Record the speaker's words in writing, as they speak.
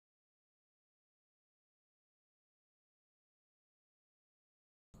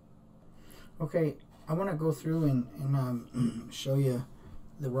Okay, I want to go through and show you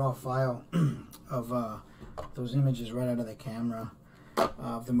the raw file of those images right out of the camera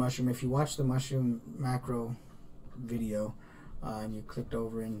of the mushroom. If you watch the mushroom macro video and you clicked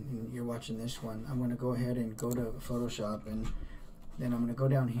over and you're watching this one, I'm going to go ahead and go to Photoshop, and then I'm going to go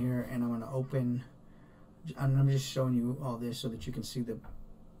down here and I'm going to open, and I'm just showing you all this so that you can see the,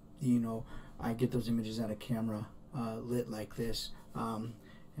 you know, I get those images out of camera lit like this.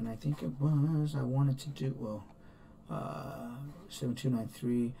 And I think it was, I wanted to do, well,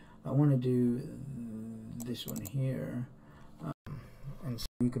 7293, I want to do this one here, and so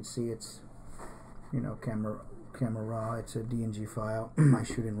you can see it's, you know, camera raw. It's a DNG file. I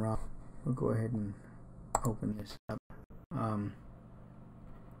shoot in raw. We'll go ahead and open this up, and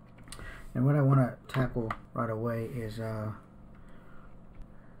what I want to tackle right away is I'll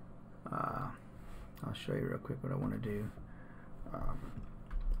show you real quick what I want to do.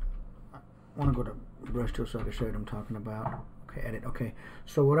 I want to go to brush tool so I can show you what I'm talking about. Okay, edit. Okay,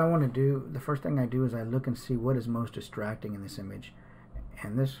 so what I want to do, the first thing I do is I look and see what is most distracting in this image,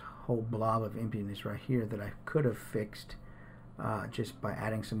 and this whole blob of emptiness right here that I could have fixed just by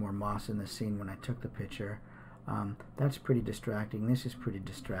adding some more moss in the scene when I took the picture. That's pretty distracting. This is pretty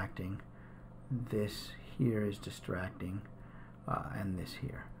distracting. This here is distracting, and this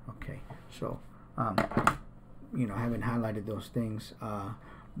here. Okay, so you know, having highlighted those things,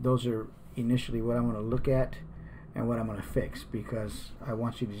 those are initially what I want to look at and what I'm going to fix, because I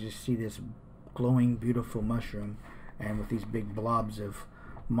want you to just see this glowing, beautiful mushroom, and with these big blobs of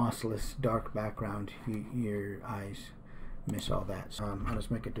mossless dark background, your eyes miss all that. So I'll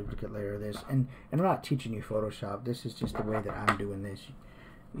just make a duplicate layer of this, and I'm not teaching you Photoshop. This is just the way that I'm doing this,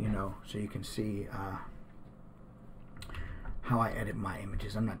 you know, so you can see how I edit my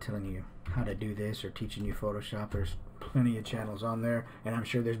images. I'm not telling you how to do this or teaching you Photoshop. There's plenty of channels on there, and I'm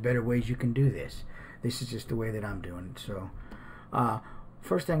sure there's better ways you can do this. This is just the way that I'm doing it. So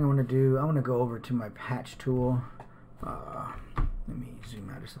first thing I want to do, I want to go over to my patch tool. Let me zoom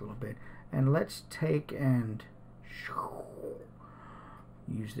out just a little bit, and let's take and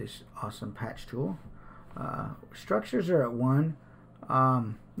use this awesome patch tool. Structures are at 1.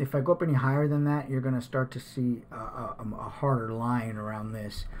 If I go up any higher than that, you're going to start to see a harder line around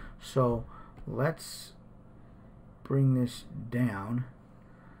this. So let's bring this down.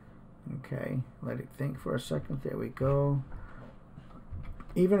 Okay, let it think for a second. There we go.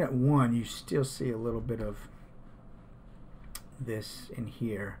 Even at 1, you still see a little bit of this in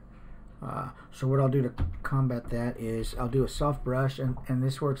here. So what I'll do to combat that is I'll do a soft brush, and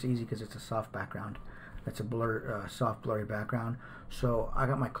this works easy because it's a soft background. That's a blur, soft blurry background. So I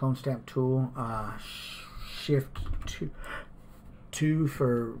got my clone stamp tool, shift 2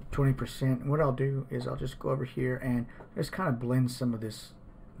 for 20%. And what I'll do is I'll just go over here and just kind of blend some of this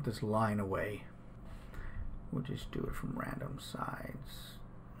line away. We'll just do it from random sides.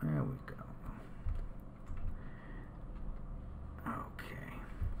 There we go. Okay.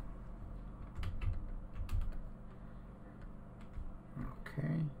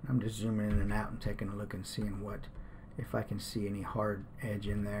 Okay. I'm just zooming in and out and taking a look and seeing what, if I can see any hard edge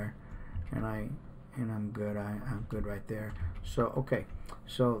in there, and I'm good. I'm good right there. So okay,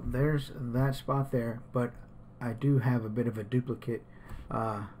 so there's that spot there, but I do have a bit of a duplicate.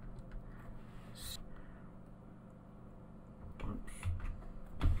 I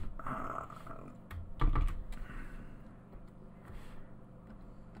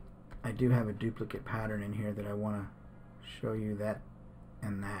do have a duplicate pattern in here that I want to show you, that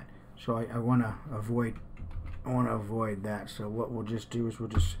and that. So I want to avoid that. So what we'll just do is we'll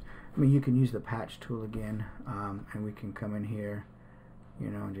just, I mean, you can use the patch tool again, and we can come in here, you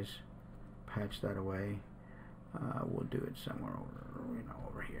know, and just patch that away. We'll do it somewhere over, you know,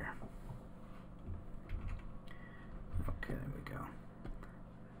 over here. Okay, there we go.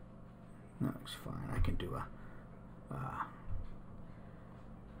 That looks fine. I can do a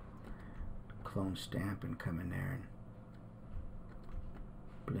clone stamp and come in there and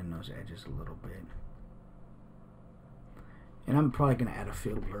blend those edges a little bit. And I'm probably going to add a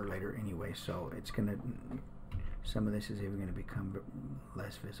field blur later anyway, so it's going to, some of this is even going to become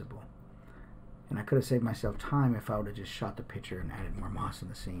less visible. And I could have saved myself time if I would have just shot the picture and added more moss in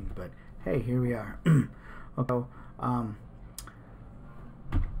the scene, but hey, here we are. Okay,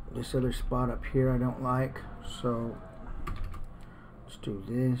 this other spot up here I don't like, so let's do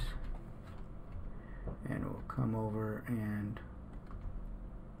this, and we'll come over and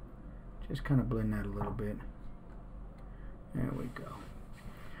just kind of blend that a little bit. There we go.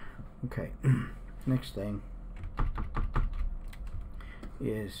 Okay, next thing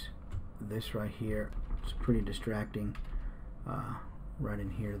is this right here. It's pretty distracting right in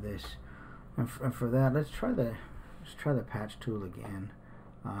here, this. And for that, let's try the patch tool again.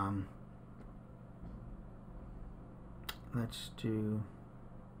 Let's do,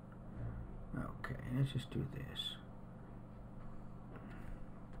 okay, let's just do this.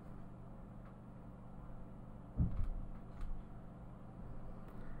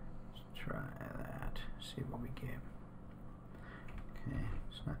 Let's try that, see what we get. Okay,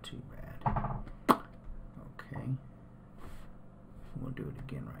 it's not too bad. Okay, we'll do it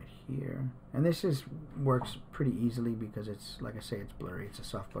again right here. And this works pretty easily because it's, like I say, it's blurry. It's a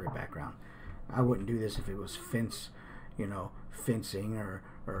soft blurry background. I wouldn't do this if it was fencing or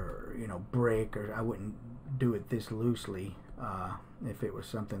brick, or I wouldn't do it this loosely if it was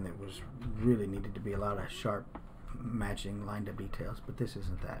something that was really needed to be a lot of sharp matching lined up details, but this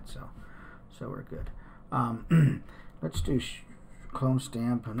isn't that, so we're good. Let's do clone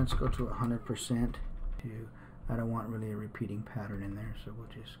stamp, and let's go to 100%. I don't want really a repeating pattern in there, so we'll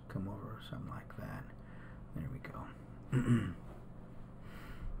just come over something like that. There we go.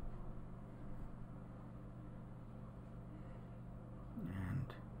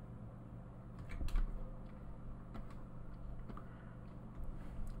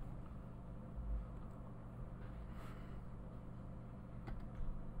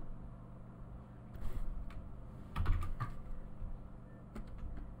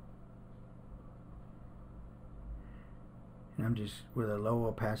 And I'm just, with a low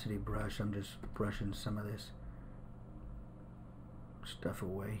opacity brush, I'm just brushing some of this stuff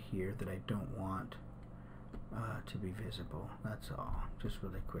away here that I don't want to be visible. That's all, just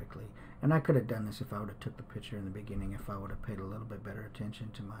really quickly. And I could have done this if I would have took the picture in the beginning, if I would have paid a little bit better attention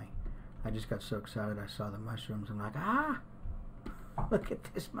to I just got so excited I saw the mushrooms. I'm like, look at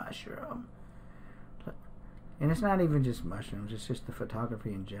this mushroom. And it's not even just mushrooms, it's just the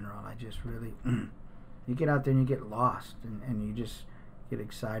photography in general. I just really, you get out there and you get lost, and you just get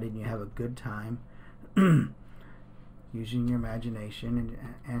excited and you have a good time using your imagination,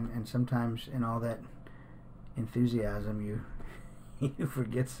 and sometimes in all that enthusiasm you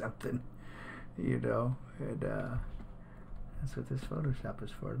forget something, and that's what this Photoshop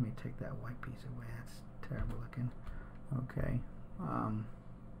is for. Let me take that white piece away, that's terrible looking. Okay, a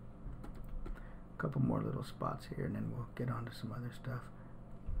couple more little spots here, and then we'll get on to some other stuff.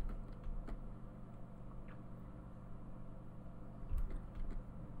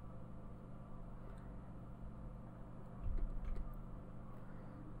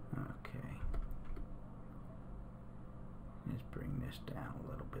 Bring this down a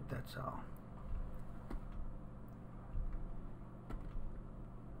little bit, that's all.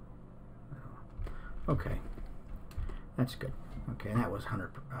 Okay, that's good. Okay, and that was 100%,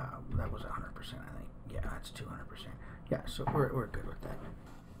 I think. Yeah, that's 200%. Yeah, so we're good with that.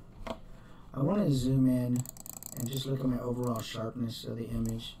 I want to zoom in and just look at my overall sharpness of the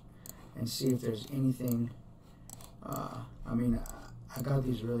image and see if there's anything. I mean, I got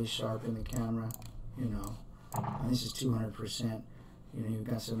these really sharp in the camera, and this is 200%. You've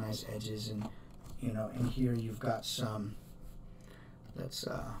got some nice edges, and in here you've got some. That's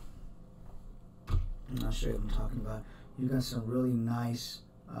I'm not sure what I'm talking about. You've got some really nice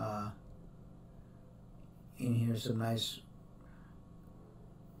in here, some nice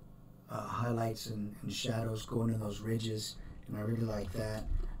highlights and shadows going in those ridges, and I really like that.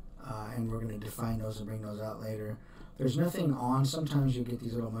 And we're going to define those and bring those out later. There's nothing on. Sometimes you get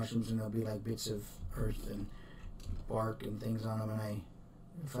these little mushrooms and they'll be like bits of earth and bark and things on them, and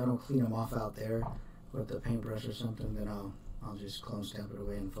if I don't clean them off out there with the paintbrush or something, then I'll just clone stamp it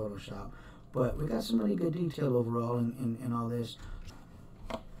away in Photoshop. But we got some really good detail overall in all this.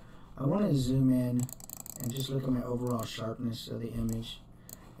 I want to zoom in and just look at my overall sharpness of the image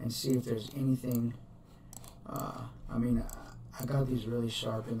and see if there's anything. I mean, I got these really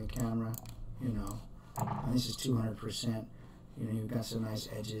sharp in the camera, and this is 200%. You've got some nice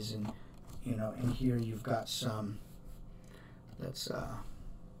edges, and in here you've got some. That's I'm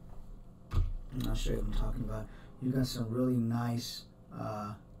not sure what I'm talking about. You've got some really nice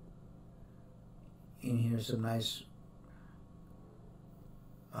in here, some nice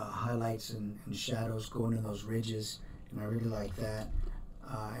highlights and shadows going in those ridges, and I really like that.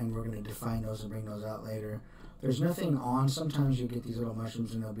 And we're going to define those and bring those out later. There's nothing on. Sometimes you get these little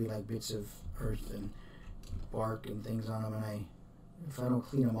mushrooms and they'll be like bits of earth and bark and things on them, and if I don't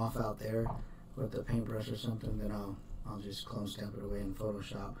clean them off out there with the paintbrush or something, then I'll just clone stamp it away in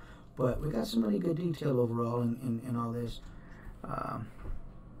Photoshop. But we got some really good detail overall in all this.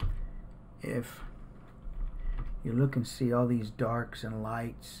 If you look and see all these darks and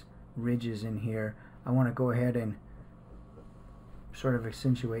lights, ridges in here, I want to go ahead and sort of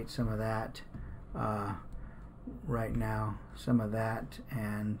accentuate some of that right now, some of that,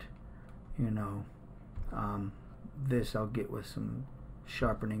 and you know, this I'll get with some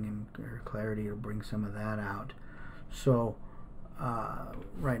sharpening and or clarity to bring some of that out. So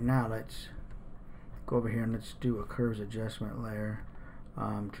right now let's go over here and let's do a curves adjustment layer.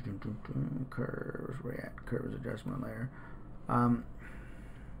 Curves, we're at curves adjustment layer. And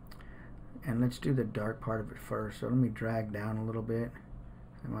let's do the dark part of it first. So let me drag down a little bit.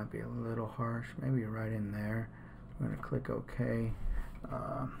 It might be a little harsh, maybe right in there. I'm going to click OK,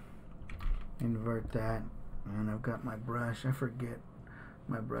 invert that, and I've got my brush. I forget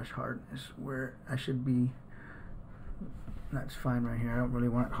my brush hardness where I should be. That's fine right here. I don't really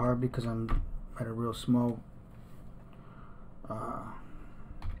want it hard because I'm at a real small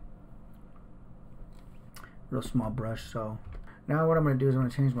brush. So now what I'm going to do is I'm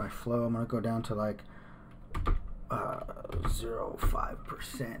going to change my flow. I'm going to go down to like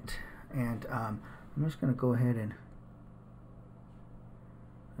 0.5%, and I'm just going to go ahead and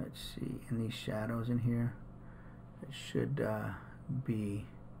let's see, in these shadows in here, it should be,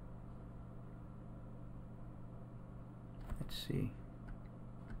 let's see,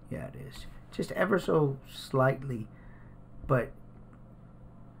 yeah, it is just ever so slightly, but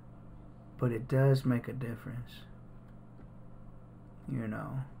it does make a difference, you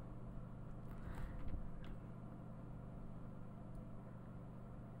know.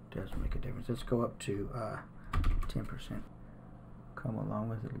 Does make a difference. Let's go up to 10%. Come along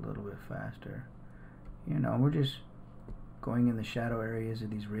with it a little bit faster. You know, we're just going in the shadow areas of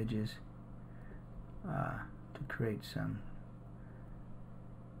these ridges to create some.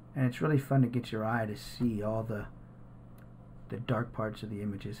 And it's really fun to get your eye to see all the dark parts of the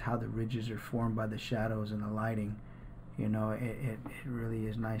images, how the ridges are formed by the shadows and the lighting. You know, it really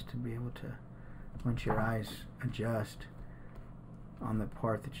is nice to be able to, once your eyes adjust on the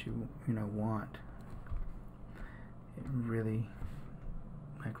part that you want, it really,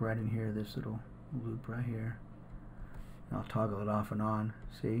 like right in here, this little loop right here, I'll toggle it off and on,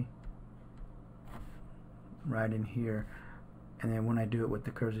 see, right in here. And then when I do it with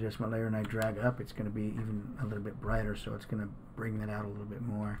the curves adjustment layer and I drag up, it's going to be even a little bit brighter, so it's going to bring that out a little bit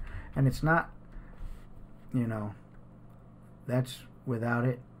more. And it's not, you know, that's without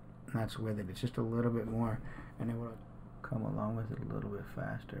it, and that's with it. It's just a little bit more, and it will come along with it a little bit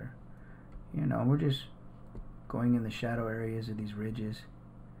faster. You know, we're just going in the shadow areas of these ridges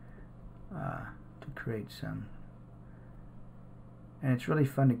to create some. And it's really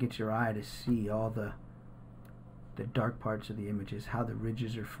fun to get your eye to see all the dark parts of the images, how the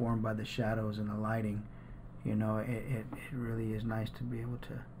ridges are formed by the shadows and the lighting. You know, it really is nice to be able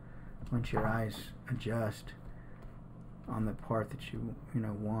to, once your eyes adjust on the part that you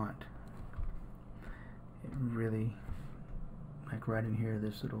want, it really, like right in here,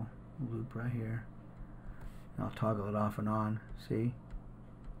 this little loop right here, I'll toggle it off and on, see,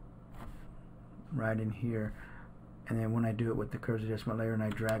 right in here. And then when I do it with the curves adjustment layer and I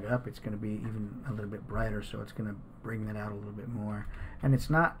drag up, it's going to be even a little bit brighter, so it's going to bring that out a little bit more. And it's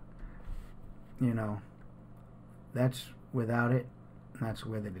not, you know, that's without it, and that's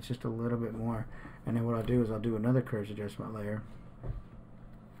with it. It's just a little bit more. And then what I'll do is I'll do another curves adjustment layer,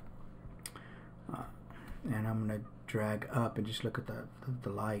 and I'm going to drag up and just look at the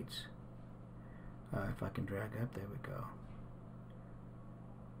lights. If I can drag up, there we go,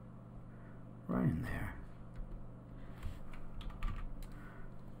 right in there.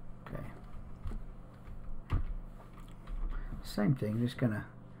 Okay. Same thing, just gonna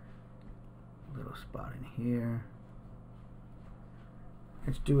little spot in here.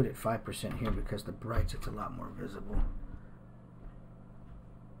 Let's do it at 5% here because the brights, it's a lot more visible.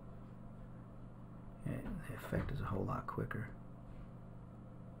 Yeah, the effect is a whole lot quicker.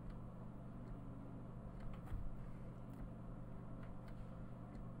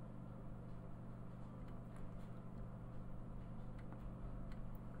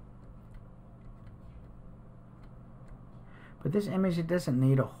 But this image, it doesn't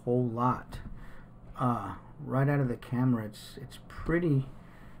need a whole lot. Right out of the camera, it's pretty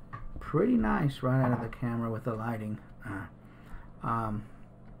nice right out of the camera with the lighting. Let's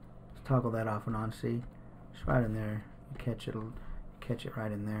toggle that off and on. See, it's right in there. You catch it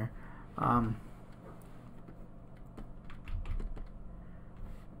right in there.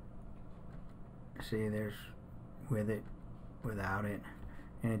 See, there's with it, without it,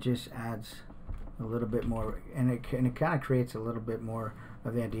 and it just adds a little bit more, and it kind of creates a little bit more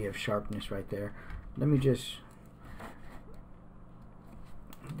of the idea of sharpness right there. Let me just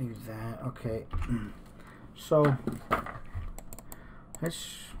do that. Okay, so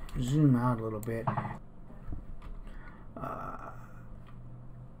let's zoom out a little bit.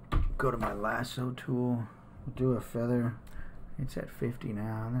 Go to my lasso tool, do a feather, It's at 50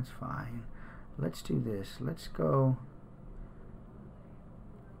 now, and that's fine. Let's do this. Let's go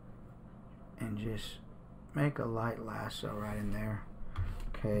and just make a light lasso right in there.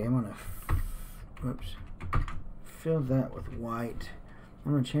 Okay, I'm gonna fill that with white.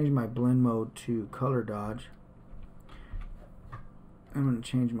 I'm gonna change my blend mode to color dodge. I'm gonna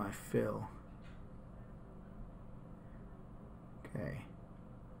change my fill. Okay.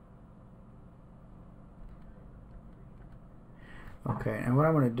 Okay, and what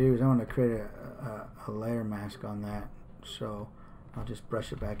I'm going to do is I'm going to create a layer mask on that. So I'll just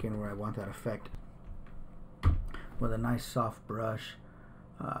brush it back in where I want that effect with a nice soft brush.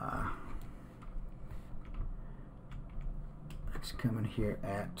 Let's come in here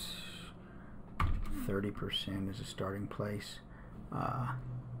at 30% as a starting place. And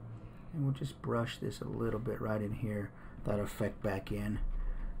we'll just brush this a little bit right in here, that effect back in,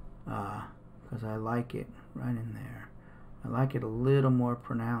 because I like it right in there. I like it a little more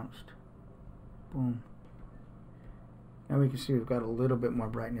pronounced. Boom. Now we can see we've got a little bit more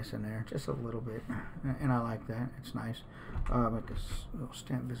brightness in there, just a little bit, and I like that. It's nice. Make a little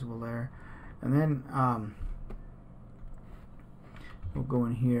stamp visible there, and then we'll go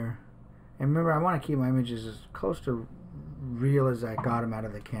in here. And remember, I want to keep my images as close to real as I got them out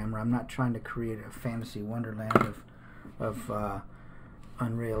of the camera. I'm not trying to create a fantasy wonderland of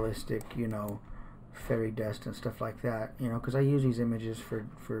unrealistic, you know, fairy dust and stuff like that, you know, because I use these images for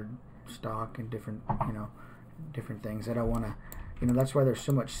stock and different, you know, different things. I don't want to, you know, that's why there's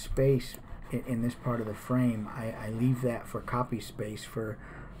so much space in this part of the frame. I leave that for copy space for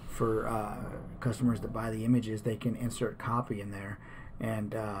customers that buy the images. They can insert copy in there,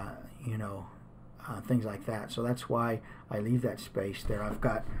 and you know, things like that. So that's why I leave that space there. I've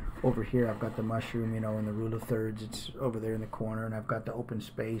got over here, I've got the mushroom, you know, in the rule of thirds. It's over there in the corner, and I've got the open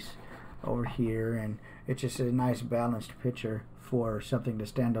space over here, and it's just a nice balanced picture for something to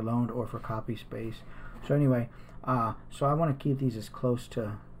stand alone or for copy space. So anyway, so I want to keep these as close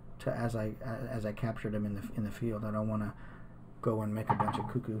to as I captured them in the field. I don't want to go and make a bunch of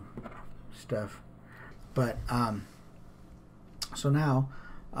cuckoo stuff. But so now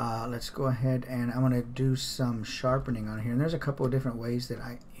let's go ahead, and I'm going to do some sharpening on here. And there's a couple of different ways that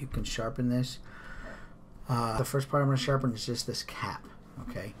you can sharpen this. The first part I'm going to sharpen is just this cap.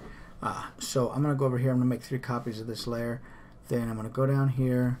 Okay. So I'm going to go over here. I'm going to make 3 copies of this layer. Then I'm going to go down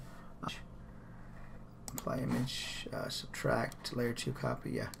here, apply image, subtract, layer 2 copy.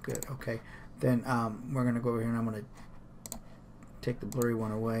 Yeah, good. Okay. Then we're going to go over here, and I'm going to take the blurry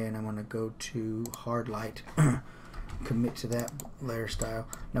one away, and I'm going to go to hard light, commit to that layer style.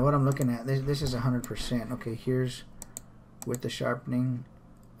 Now what I'm looking at, this is 100%. Okay, here's with the sharpening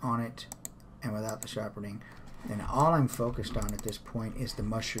on it and without the sharpening. And all I'm focused on at this point is the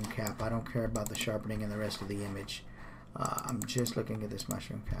mushroom cap. I don't care about the sharpening and the rest of the image. I'm just looking at this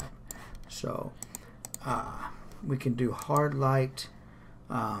mushroom cap. So we can do hard light,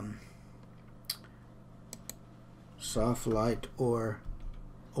 soft light, or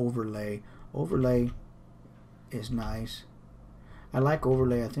overlay. Overlay is nice. I like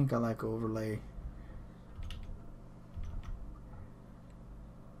overlay. I think I like overlay.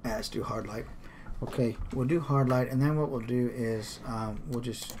 Let's do hard light. Okay, we'll do hard light, and then what we'll do is we'll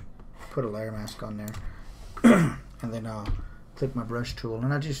just put a layer mask on there, and then I'll click my brush tool,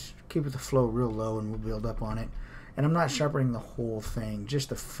 and I just keep the flow real low, and we'll build up on it. And I'm not sharpening the whole thing, just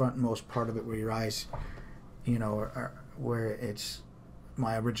the frontmost part of it where your eyes, you know, are where it's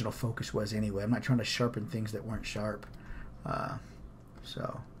my original focus was anyway. I'm not trying to sharpen things that weren't sharp.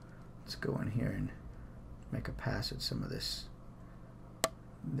 So let's go in here and make a pass at some of this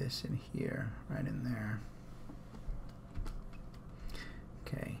in here, right in there.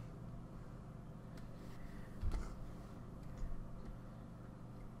 Okay.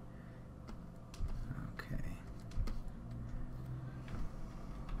 Okay.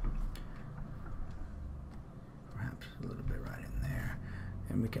 Perhaps a little bit right in there.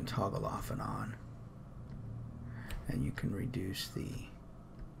 And we can toggle off and on. And you can reduce the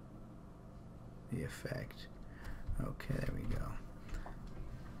effect. Okay, there we go.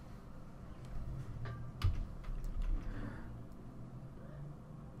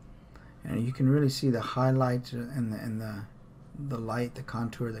 And you can really see the highlights and the light, the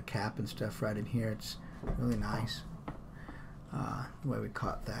contour, the cap and stuff right in here. It's really nice the way we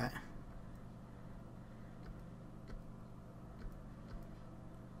caught that.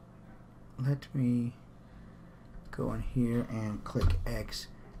 Let me go in here and click X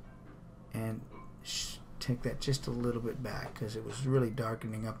and take that just a little bit back, because it was really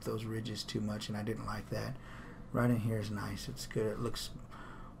darkening up those ridges too much, and I didn't like that. Right in here is nice. It's good. It looks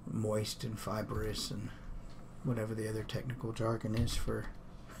moist and fibrous and whatever the other technical jargon is for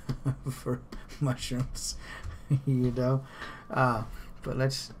for mushrooms, you know.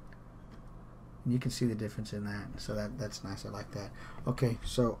 But you can see the difference in that, so that's nice. I like that. Okay,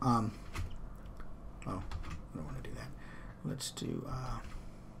 so oh, I don't want to do that. Let's do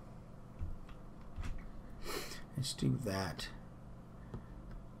that.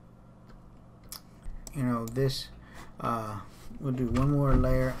 You know, this we'll do one more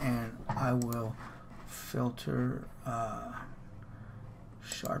layer, and I will filter,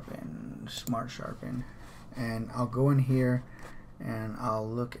 sharpen, smart sharpen, and I'll go in here and I'll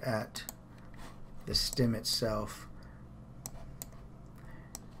look at the stem itself,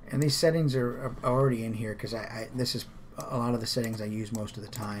 and these settings are already in here because this is a lot of the settings I use most of the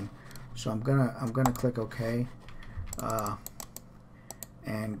time. So I'm gonna click OK,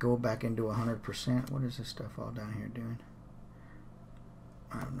 and go back into 100%. What is this stuff all down here doing?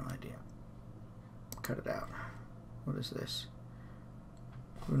 I have no idea. Cut it out. What is this?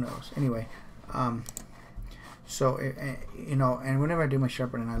 Who knows? Anyway, so you know, and whenever I do my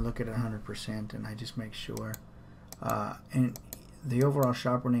sharpening, I look at 100% and I just make sure. And the overall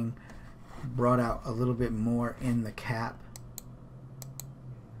sharpening brought out a little bit more in the cap.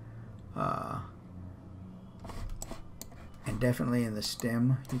 And definitely in the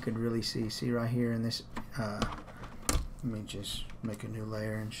stem, you can really see right here in this. Let me just make a new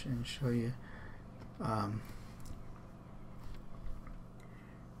layer and show you.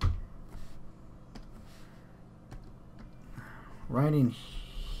 Right in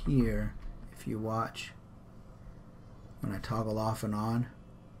here, if you watch, when I toggle off and on,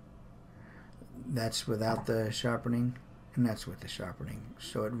 that's without the sharpening, and that's with the sharpening.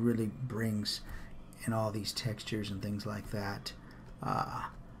 So it really brings in all these textures and things like that.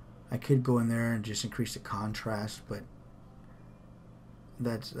 I could go in there and just increase the contrast, but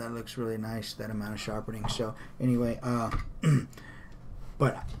that looks really nice, that amount of sharpening. So anyway,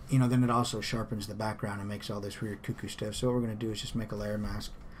 but you know, then it also sharpens the background and makes all this weird cuckoo stuff. So what we're going to do is just make a layer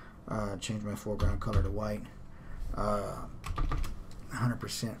mask, change my foreground color to white,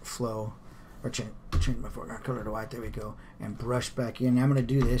 100% flow, or change my foreground color to white. There we go, and brush back in. I'm going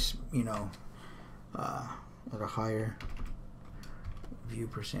to do this, you know, at a higher view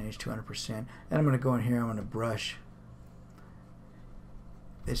percentage, 200%. And I'm going to go in here. I'm going to brush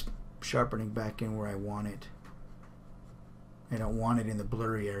this sharpening back in where I want it. I don't want it in the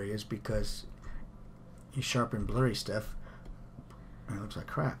blurry areas, because you sharpen blurry stuff and it looks like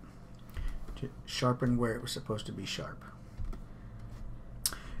crap. Just sharpen where it was supposed to be sharp.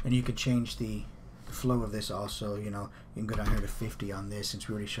 And you could change the flow of this also. You know, you can go down here to 50 on this, since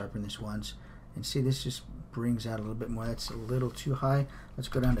we already sharpened this once. And see, this just brings out a little bit more. That's a little too high. Let's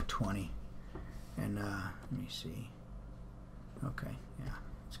go down to 20. And let me see. Okay, yeah.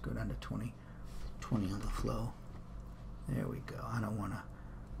 Let's go down to 20. 20 on the flow. There we go. I don't want to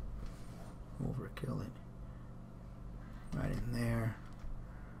overkill it. Right in there.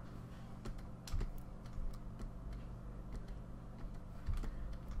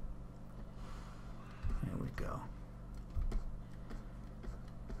 There we go.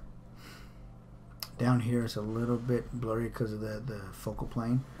 Down here it's a little bit blurry because of the focal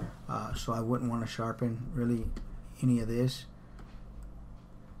plane. So I wouldn't want to sharpen really any of this.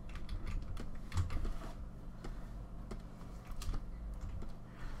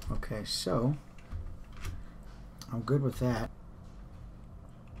 Okay, so I'm good with that.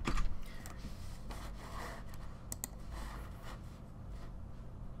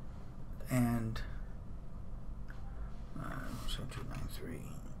 And so 293.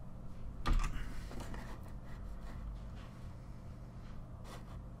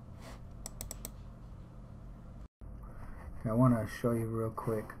 Okay, I want to show you real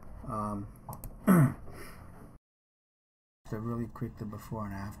quick. Really quick, the before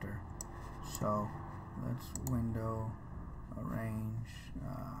and after. So let's window arrange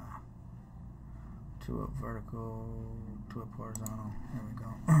to a vertical, to a horizontal. There we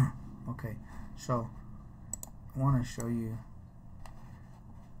go. Okay, so I want to show you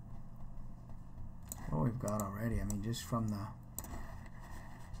what we've got already. I mean, just from the,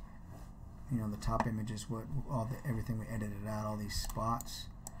 you know, the top images, what everything we edited out, all these spots,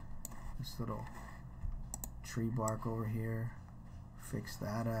 this little tree bark over here, fix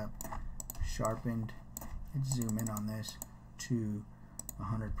that up, sharpened. Let's zoom in on this to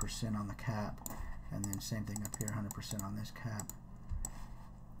 100% on the cap, and then same thing up here, 100% on this cap.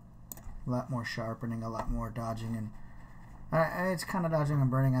 A lot more sharpening, a lot more dodging, and it's kind of dodging and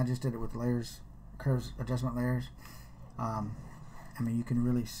burning. I just did it with layers, curves, adjustment layers. I mean, you can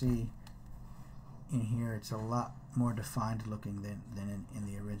really see in here it's a lot more defined looking than in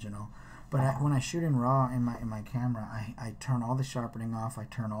the original. But when I shoot in RAW in my camera, I turn all the sharpening off. I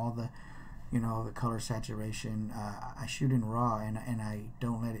turn all the the color saturation. I shoot in RAW and I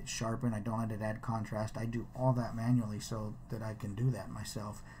don't let it sharpen. I don't let it add contrast. I do all that manually so that I can do that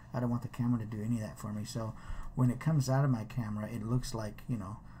myself. I don't want the camera to do any of that for me. So when it comes out of my camera, it looks like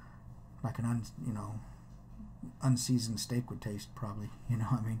like an unseasoned steak would taste probably.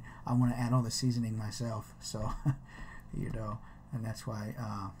 I mean, I want to add all the seasoning myself. So and that's why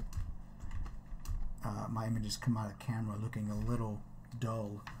my images come out of camera looking a little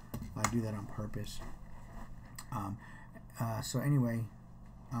dull. I do that on purpose. So anyway,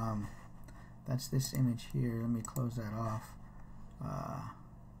 that's this image here. Let me close that off.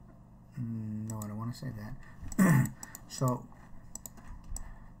 No, I don't want to say that. So,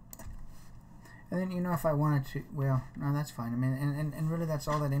 and then if I wanted to, well, no, that's fine. I mean, and really that's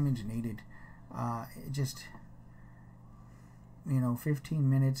all that image needed. It just 15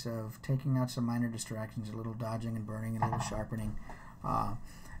 minutes of taking out some minor distractions, a little dodging and burning, a little sharpening.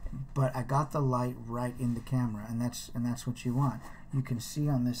 But I got the light right in the camera, and that's what you want. You can see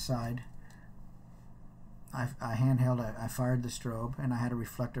on this side, I fired the strobe, and I had a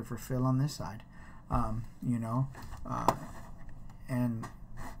reflector for fill on this side. And I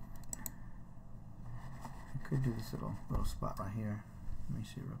could do this little spot right here. Let me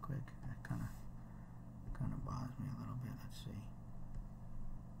see real quick. That kind of bothers me a little bit. Let's see.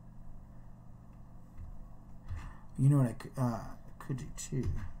 You know what I could do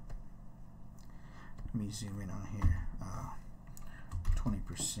too? Let me zoom in on here.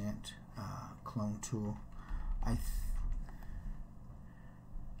 20% clone tool.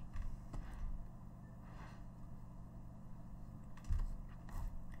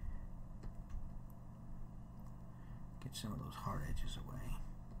 Get some of those hard edges away.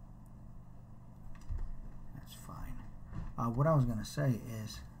 That's fine. What I was going to say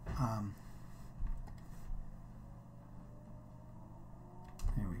is,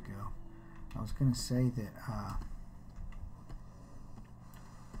 there we go. I was going to say that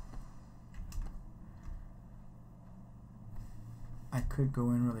I could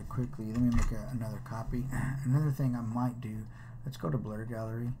go in really quickly. Let me make another copy. Another thing I might do, let's go to Blur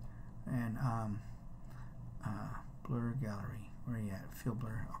Gallery and Blur Gallery. Where are you at? Fill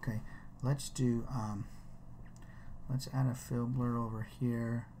Blur. Okay, let's do let's add a fill blur over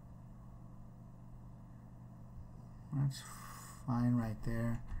here. That's fine right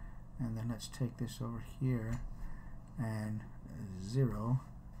there. And then let's take this over here and 0.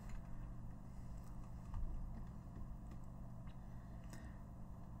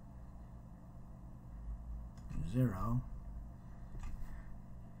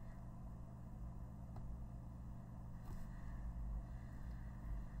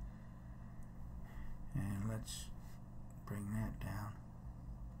 And let's bring that down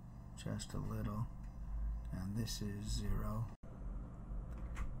just a little. And this is 0.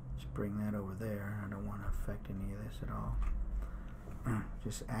 Bring that over there. I don't want to affect any of this at all.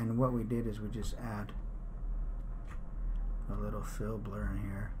 And what we did is we just add a little fill blur in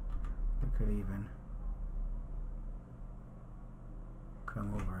here. We could even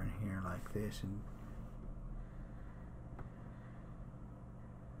come over in here like this and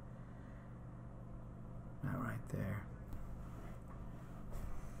that right there.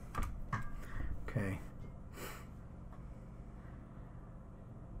 Okay.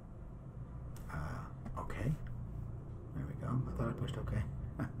 Okay. There we go. I thought I pushed OK.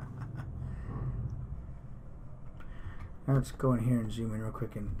 Now let's go in here and zoom in real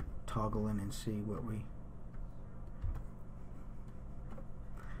quick and toggle in and see what we...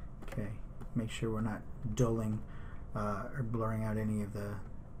 Okay. Make sure we're not dulling or blurring out any of the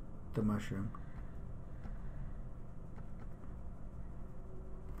mushroom.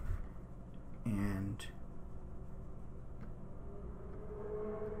 And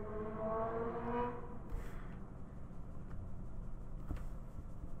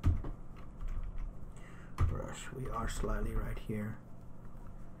brush, we are slightly right here.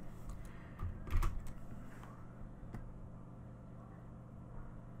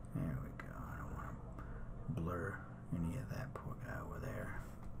 There we go. I don't want to blur any of that poor guy over there.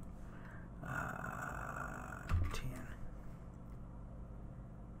 10.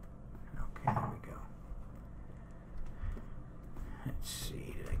 Okay, there we go. Let's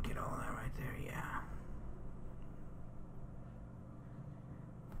see, did I get all that right there? Yeah.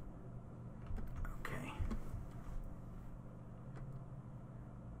 Okay.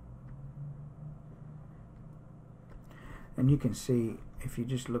 And you can see, if you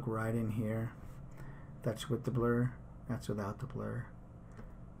just look right in here, that's with the blur, that's without the blur.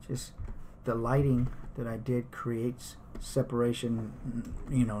 Just the lighting that I did creates separation,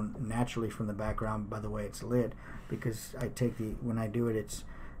 you know, naturally from the background by the way it's lit, because I take when I do it, it's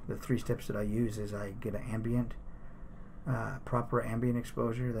the 3 steps that I use is I get an ambient, proper ambient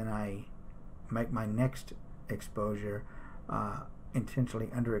exposure, then I make my next exposure intentionally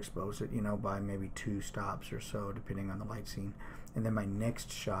underexpose it, you know, by maybe 2 stops or so depending on the light scene, and then my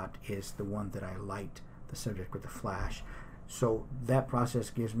next shot is the one that I light the subject with the flash. So that process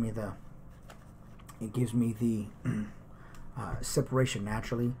gives me the separation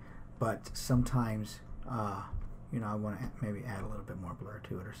naturally, but sometimes you know, I want to maybe add a little bit more blur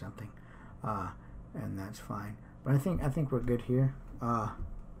to it or something, and that's fine. But I think we're good here.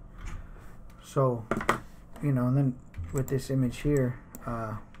 So, you know, and then with this image here,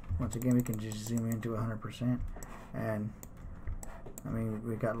 once again, we can just zoom into 100%, and I mean,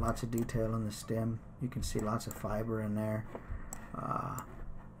 we got lots of detail in the stem. You can see lots of fiber in there.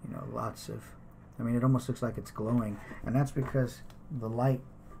 You know, lots of, I mean, it almost looks like it's glowing, and that's because the light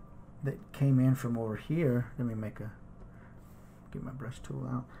that came in from over here. Let me get my brush tool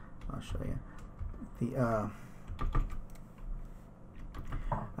out. I'll show you.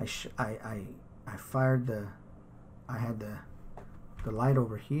 I fired I had the light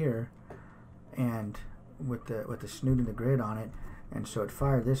over here, and with the snoot and the grid on it, and so it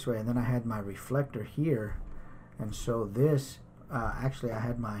fired this way, and then I had my reflector here, and so this actually I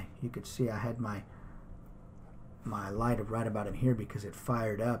had you could see I had my light right about in here because it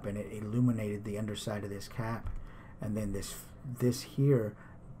fired up and it illuminated the underside of this cap, and then this here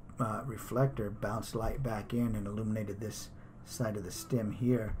reflector bounced light back in and illuminated this side of the stem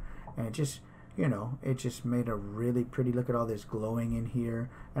here, and it just, you know, it just made a really pretty, look at all this glowing in here,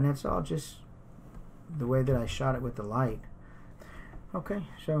 and it's all just the way that I shot it with the light. Okay,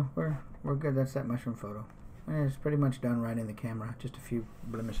 so we're good. That's that mushroom photo, and it's pretty much done right in the camera. Just a few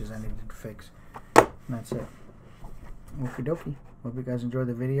blemishes I needed to fix, and that's it. Okie dokie. Hope you guys enjoyed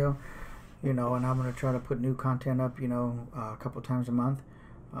the video. You know, and I'm going to try to put new content up, you know, a couple times a month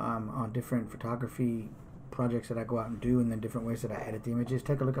on different photography projects that I go out and do, and then different ways that I edit the images.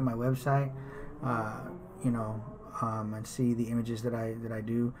 Take a look at my website, you know, and see the images that I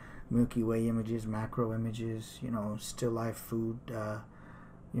do. Milky Way images, macro images, you know, still life, food,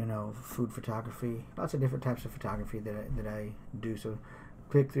 you know, food photography. Lots of different types of photography that I do. So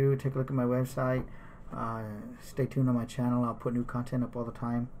click through, take a look at my website. Stay tuned on my channel. I'll put new content up all the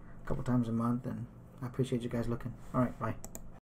time, a couple times a month, and I appreciate you guys looking. All right, bye.